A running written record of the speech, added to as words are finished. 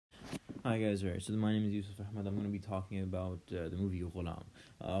Hi guys, alright, so my name is Yusuf Ahmed. I'm going to be talking about the movie Ghulam.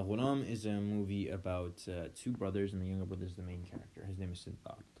 Ghulam is a movie about two brothers, and the younger brother is the main character. His name is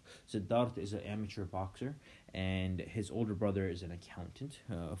Siddharth. Siddharth is an amateur boxer, and his older brother is an accountant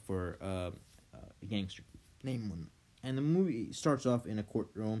for a gangster named Mun. And the movie starts off in a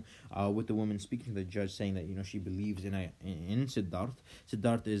courtroom with the woman speaking to the judge, saying that she believes in Siddharth.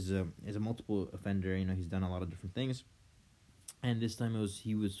 Siddharth is a multiple offender. He's done a lot of different things. And this time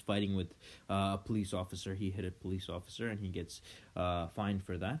he was fighting with a police officer. He hit a police officer, and he gets fined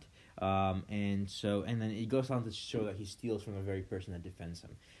for that. And then it goes on to show that he steals from the very person that defends him,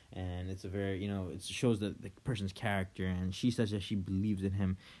 and it's a very it shows the person's character. And she says that she believes in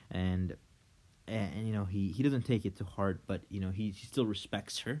him, and he doesn't take it to heart, but he still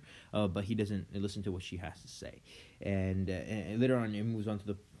respects her, but he doesn't listen to what she has to say. And later on it moves on to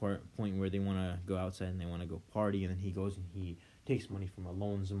the point where they want to go outside and they want to go party, and then he goes and he takes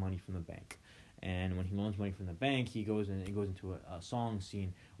loans money from the bank. And when he loans money from the bank, he goes into a song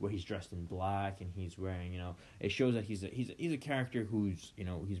scene where he's dressed in black, and he's wearing, it shows that he's a character who's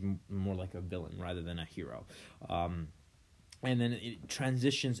he's more like a villain rather than a hero. And then it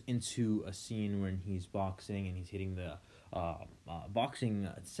transitions into a scene when he's boxing and he's hitting the boxing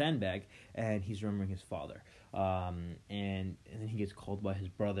sandbag, and he's remembering his father. And then he gets called by his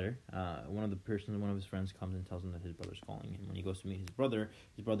brother. One of his friends comes and tells him that his brother's calling him. When he goes to meet his brother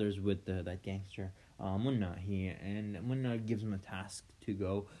is with that gangster Munna. Munna gives him a task to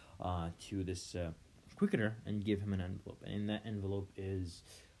go to this cricketer and give him an envelope, and in that envelope is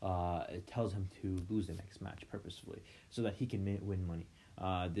it tells him to lose the next match purposefully so that he can win money.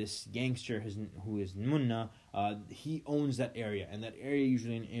 This gangster, who is Munna, he owns that area, and that area,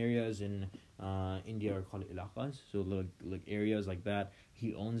 usually in areas in India, are called ilaqas, so little like areas like that.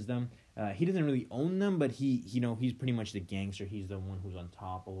 He owns them. He doesn't really own them, but he's pretty much the gangster. He's the one who's on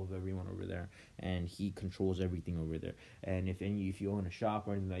top of everyone over there, and he controls everything over there. And if you own a shop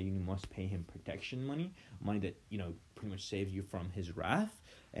or anything like that, you must pay him protection money that pretty much saves you from his wrath.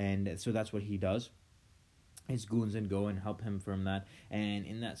 And so that's what he does. His goons then go and help him from that, and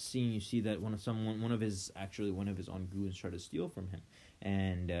in that scene you see that one of his own goons try to steal from him,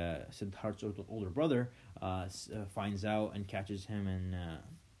 and Siddharth's older brother finds out and catches him, and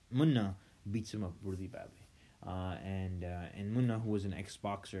Munna beats him up really badly. And Munna, who was an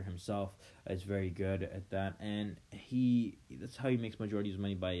ex-boxer himself, is very good at that, and that's how he makes majority of his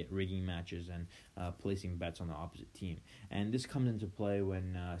money, by rigging matches and placing bets on the opposite team. And this comes into play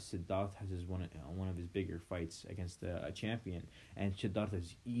when Siddharth has one of his bigger fights against a champion, and Siddharth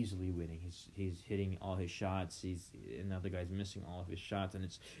is easily winning. He's hitting all his shots. And the other guy's missing all of his shots, and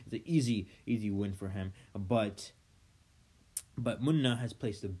it's an easy win for him. But Munna has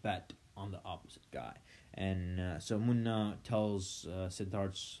placed a bet on the opposite guy. And so Munna tells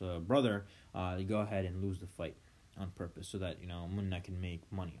Siddharth's brother to go ahead and lose the fight on purpose, so that Munna can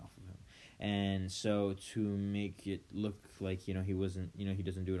make money off of him. And so to make it look like he doesn't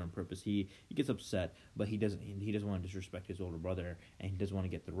do it on purpose, he gets upset, but he doesn't want to disrespect his older brother, and he doesn't want to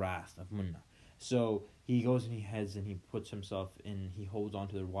get the wrath of Munna. So he goes and he heads and he puts himself in. He holds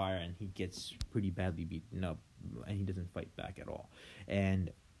onto the wire, and he gets pretty badly beaten up, and he doesn't fight back at all.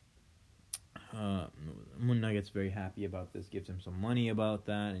 And Munna gets very happy about this, gives him some money about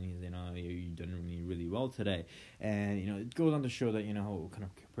that, and he's you've done really well today. And it goes on to show that what kind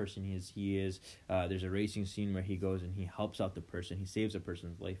of person he is. There's a racing scene where he goes and he helps out the person, he saves a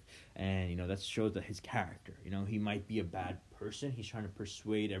person's life, and that shows that his character. He might be a bad person. He's trying to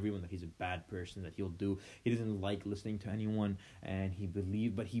persuade everyone that he's a bad person, that he doesn't like listening to anyone, and he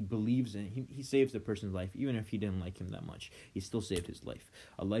believes, and he saves the person's life, even if he didn't like him that much. He still saved his life.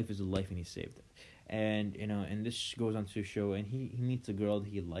 A life is a life, and he saved it. And and this goes on to show, and he meets a girl that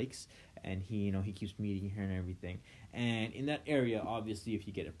he likes, and he keeps meeting her and everything. And in that area, obviously, if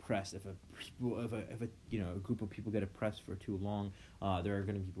you get oppressed, if a group of people get oppressed for too long, there are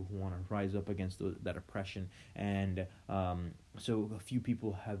going to be people who want to rise up against that oppression. And so a few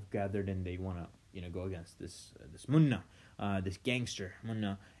people have gathered, and they want to go against this Munna, this gangster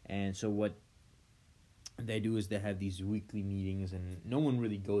Munna. And so what they do is they have these weekly meetings, and no one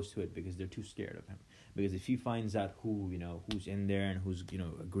really goes to it because they're too scared of him. Because if he finds out who's in there and who's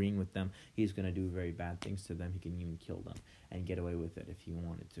agreeing with them, he's gonna do very bad things to them. He can even kill them and get away with it if he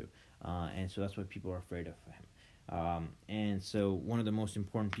wanted to. And so that's why people are afraid of him. And so one of the most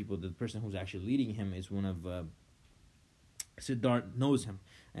important people, the person who's actually leading him, is one of Siddharth knows him,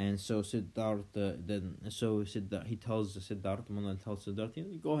 and so Siddharth he tells Siddharth, Mullah tells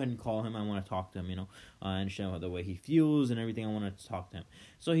Siddharth, go ahead and call him. I want to talk to him. I understand the way he feels and everything. I want to talk to him.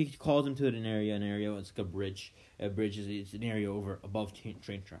 So he calls him to an area. It's like a bridge. A bridge is an area above train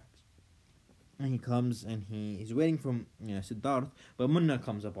tracks. And he comes and he's waiting for Siddharth, but Munna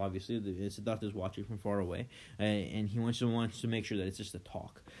comes up. Obviously, Siddharth is watching from far away, and he wants to make sure that it's just a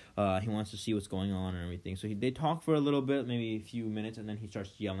talk. He wants to see what's going on and everything. So they talk for a little bit, maybe a few minutes, and then he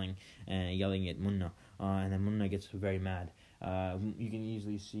starts yelling at Munna, and then Munna gets very mad. You can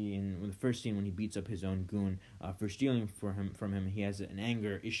easily see in the first scene when he beats up his own goon for stealing from him. He has an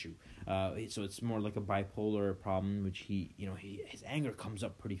anger issue, so it's more like a bipolar problem, which his anger comes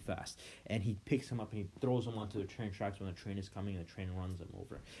up pretty fast, and he picks him up and he throws him onto the train tracks when the train is coming, and the train runs him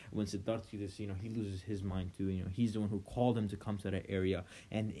over. When Siddharth sees this, he loses his mind too. He's the one who called him to come to that area,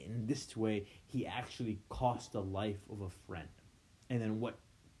 and in this way, he actually cost the life of a friend. And then what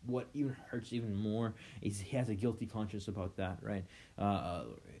even hurts even more is he has a guilty conscience about that, right?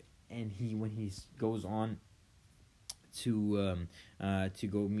 And when he goes on to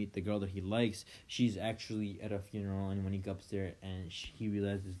go meet the girl that he likes, she's actually at a funeral, and when he goes there and he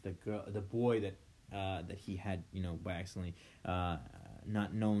realizes the boy that he had by accidentally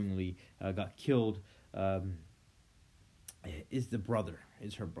not knowingly got killed is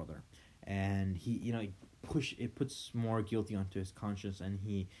her brother, and it puts more guilty onto his conscience, and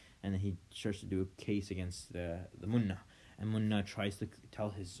then he starts to do a case against the Munna, and Munna tries to tell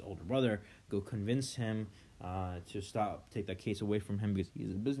his older brother, go convince him to take that case away from him, because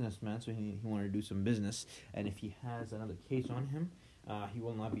he's a businessman, so he wanted to do some business, and if he has another case on him, he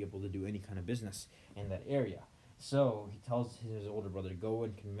will not be able to do any kind of business in that area. So he tells his older brother, go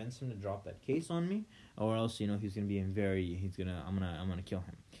and convince him to drop that case on me, or else I'm gonna kill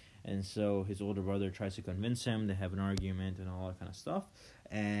him. And so his older brother tries to convince him. They have an argument and all that kind of stuff,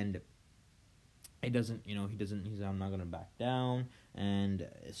 and he says, I'm not gonna back down. And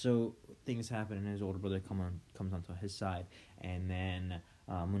so things happen, and his older brother comes onto his side, and then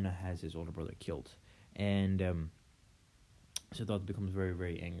Munna has his older brother killed, and Siddharth becomes very,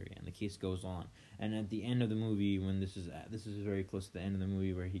 very angry, and the case goes on. And at the end of the movie, when this is very close to the end of the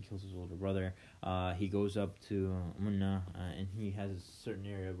movie where he kills his older brother, he goes up to Munna, and he has a certain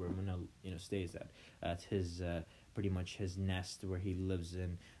area where Munna stays at. It's his pretty much his nest where he lives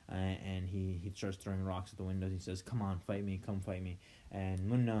in, and he starts throwing rocks at the windows. He says, come fight me. And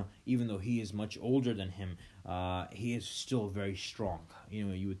Munna, even though he is much older than him, he is still very strong.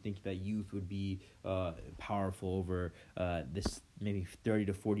 You would think that youth would be powerful over this maybe 30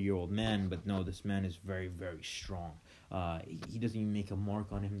 to 40-year-old man, but no, this man is very, very strong. He doesn't even make a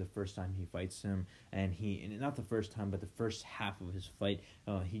mark on him the first time he fights him, and not the first time, but the first half of his fight,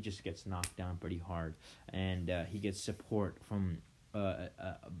 he just gets knocked down pretty hard, and he gets support from a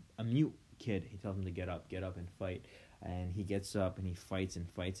mute kid. He tells him to get up and fight. And he gets up and he fights, and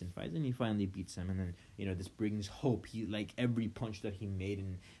he finally beats him. And then this brings hope. He, like, every punch that he made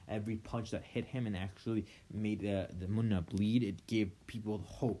and every punch that hit him and actually made the Munna bleed, it gave people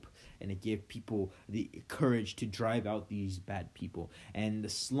hope, and it gave people the courage to drive out these bad people. And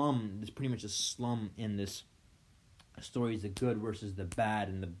there's pretty much a slum in this story is the good versus the bad,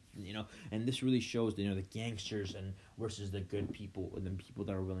 and this really shows the gangsters and versus the good people, and the people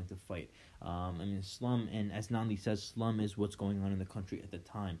that are willing to fight. Slum, and as Nandi says, slum is what's going on in the country at the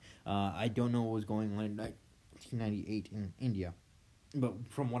time. I don't know what was going on in 1998 in India, but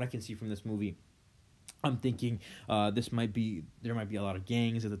from what I can see from this movie, I'm thinking there might be a lot of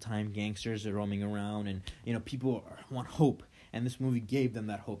gangs at the time. Gangsters are roaming around, and people want hope. And this movie gave them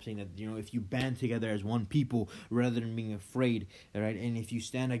that hope, saying that, if you band together as one people rather than being afraid, right? And if you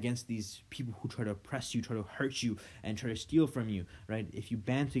stand against these people who try to oppress you, try to hurt you, and try to steal from you, right? If you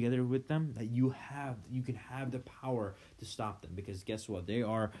band together with them, that you can have the power to stop them. Because guess what?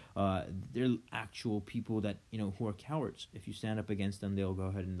 They're actual people that, who are cowards. If you stand up against them, they'll go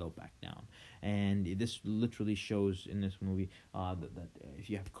ahead and they'll back down. And this literally shows in this movie that if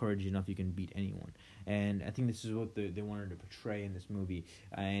you have courage enough, you can beat anyone. And I think this is what they wanted to portray in this movie.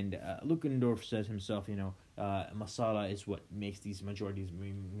 And Luckendorf says himself, masala is what makes these majority of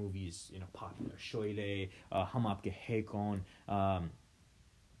these movies, popular. Shoile, Hum Aapke Hai Kaun,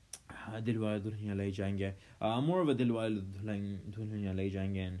 Dilwale Dulhaniya Le Jayenge, more of a Dilwale Dulhaniya Le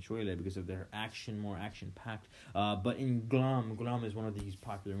Jayenge and Shoile because of their more action packed. But in Ghulam is one of these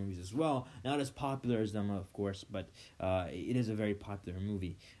popular movies as well. Not as popular as them, of course, but it is a very popular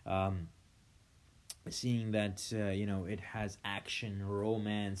movie. Seeing that it has action,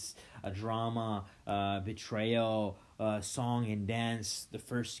 romance, a drama, betrayal, song and dance. The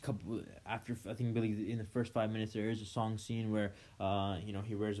first couple, after I think Billy, in the first 5 minutes, there is a song scene where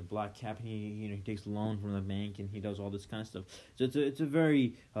he wears a black cap and he takes a loan from the bank and he does all this kind of stuff. So it's a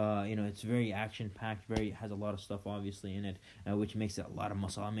very it's very action packed, has a lot of stuff obviously in it, which makes it a lot of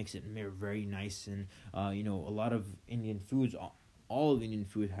masala, makes it very nice, and a lot of Indian foods, all of Indian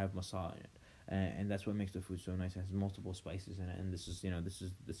food have masala in it. and that's what makes the food so nice. It has multiple spices in it, and this is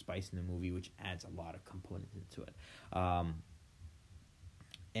the spice in the movie which adds a lot of components into it.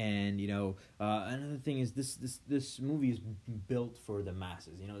 And another thing is this movie is built for the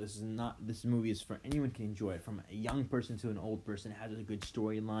masses. This movie is for anyone can enjoy it, from a young person to an old person. It has a good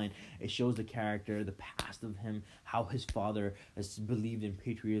storyline. It shows the character, the past of him, how his father has believed in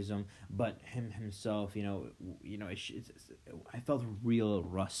patriotism, but himself. I felt real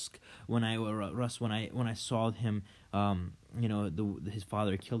Rusk when I saw him. His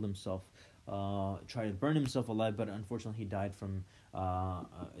father killed himself. Tried to burn himself alive, but unfortunately he died from.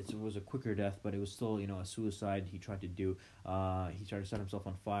 It was a quicker death, but it was still a suicide. He tried to do. He tried to set himself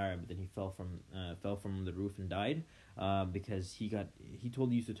on fire, but then he fell from the roof and died. Because he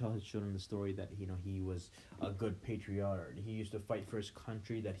used to tell his children the story that he was a good patriot. He used to fight for his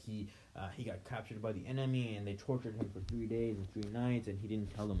country. That he got captured by the enemy and they tortured him for 3 days and 3 nights, and he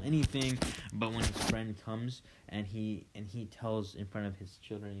didn't tell them anything. But when his friend comes and he tells in front of his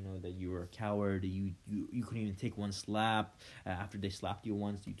children, that you were a coward. You couldn't even take one slap. After they slapped you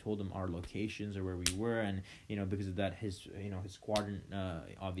once, you told them our locations or where we were, and because of that, his squadron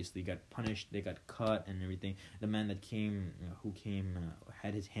obviously got punished. They got cut and everything. The man that came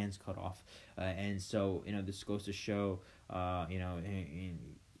had his hands cut off, and so this goes to show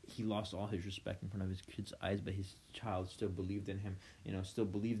he lost all his respect in front of his kid's eyes, but his child still believed in him, still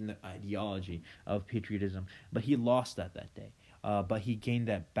believed in the ideology of patriotism. But he lost that day. But he gained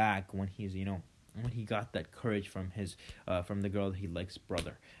that back when when he got that courage from the girl that he likes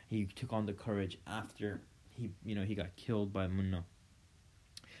brother. He took on the courage after he got killed by Munna.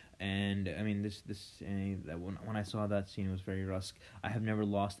 And I mean, when I saw that scene, it was very Rusk. I have never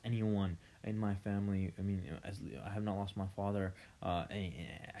lost anyone in my family. I mean, I have not lost my father.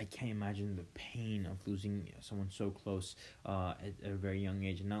 I can't imagine the pain of losing someone so close at a very young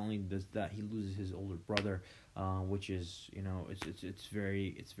age. And not only does that, he loses his older brother, which is it's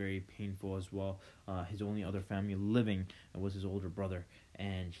very painful as well. His only other family living was his older brother,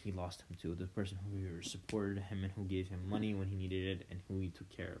 and he lost him too. The person who supported him and who gave him money when he needed it, and who he took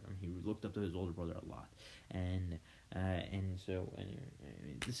care of him. He looked up to his older brother a lot, and so anyway,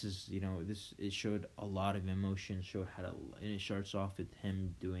 this is it showed a lot of emotion. And it starts off with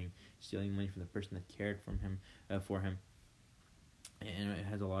him stealing money from the person that cared for him. And it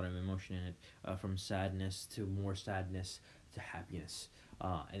has a lot of emotion in it, from sadness to more sadness to happiness.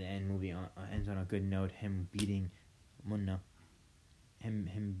 And the end movie ends on a good note. Him beating Munna,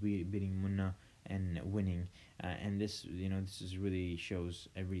 beating Munna and winning. And this really shows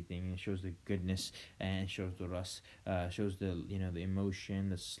everything. It shows the goodness, and it shows the Rusk. Shows the the emotion,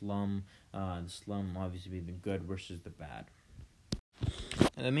 the slum. The slum obviously being the good versus the bad.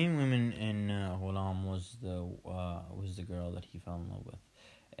 The main woman in Ghulam was the girl that he fell in love with,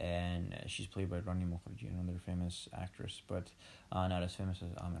 and she's played by Rani Mukherjee, another famous actress, but not as famous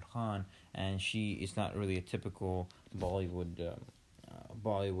as Amir Khan. And she is not really a typical Bollywood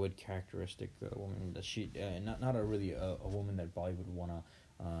characteristic woman. That she not a really a woman that Bollywood would wanna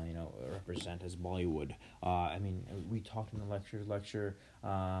represent as Bollywood. I mean, we talked in the lecture.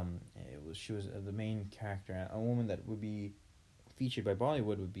 She was the main character, a woman that would be featured by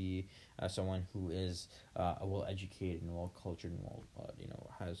Bollywood would be someone who is well educated and well cultured and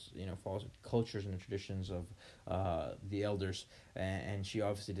follows cultures and the traditions of the elders, and she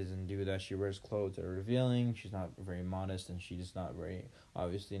obviously doesn't do that. She wears clothes that are revealing. She's not very modest, and she is not very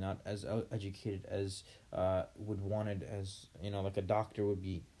obviously not as educated as would wanted as like a doctor would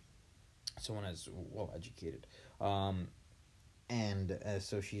be, someone as well educated, and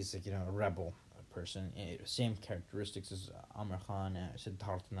so she's like a rebel person. Same characteristics as Amir Khan and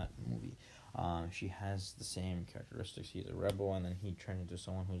Siddharth in that movie. She has the same characteristics. He's a rebel, and then he turned into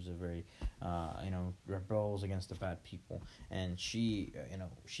someone who's a very, rebels against the bad people. And she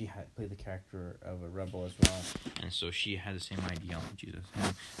had played the character of a rebel as well, and so she had the same ideologies as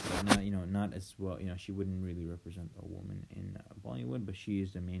him, but not as well. She wouldn't really represent a woman in Bollywood, but she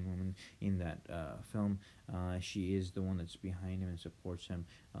is the main woman in that film. She is the one that's behind him and supports him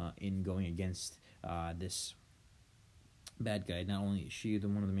in going against this bad guy. Not only is she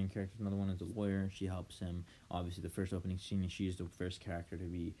one of the main characters, another one is a lawyer. She helps him. Obviously, the first opening scene, she is the first character to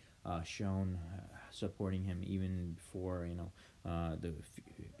be shown supporting him, even before the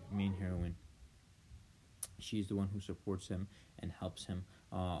main heroine. She's the one who supports him and helps him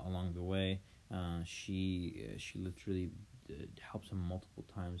along the way. She literally helps him multiple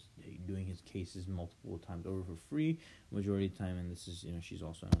times, doing his cases multiple times over for free, majority of the time. And this is she's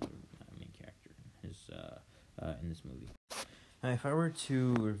also another main character in his in this movie. If I were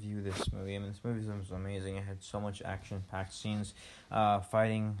to review this movie, I mean, this movie was amazing. It had so much action-packed scenes,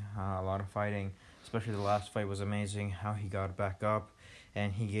 fighting, a lot of fighting. Especially the last fight was amazing. How he got back up,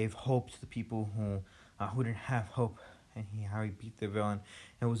 and he gave hope to the people who didn't have hope, and how he beat the villain.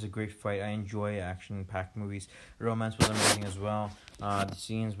 It was a great fight. I enjoy action-packed movies. The romance was amazing as well. The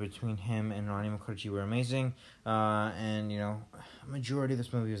scenes between him and Rani Mukherjee were amazing. And majority of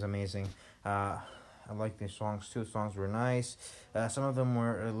this movie was amazing. I like the songs too. The songs were nice. Some of them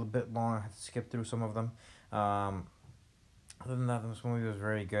were a little bit long. I had to skip through some of them. Other than that, this movie was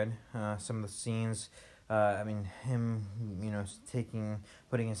very good. Some of the scenes, him,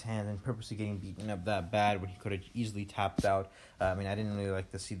 putting his hand and purposely getting beaten up that bad when he could have easily tapped out. I didn't really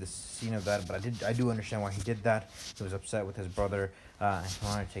like to see the scene of that, but I do understand why he did that. He was upset with his brother, and he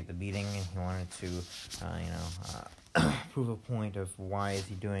wanted to take the beating, and he wanted to, prove a point of why is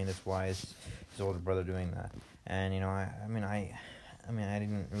he doing this, why is his older brother doing that. And I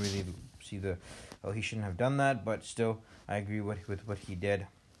didn't really see he shouldn't have done that, but still I agree with what he did.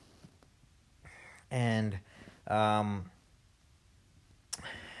 And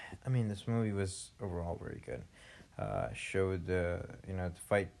this movie was overall very good. Showed the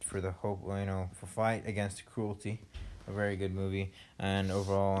fight for the hope, for fight against cruelty. A very good movie. And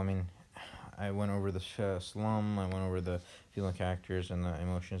overall, I went over the slum. I went over the female characters and the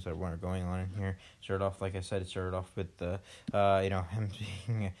emotions that weren't going on in here. Started off, like I said, with the him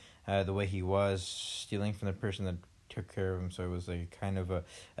being the way he was, stealing from the person that took care of him. So it was like kind of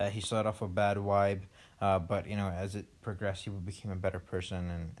he started off a bad vibe, but as it progressed, he became a better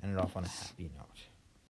person and ended off on a happy note.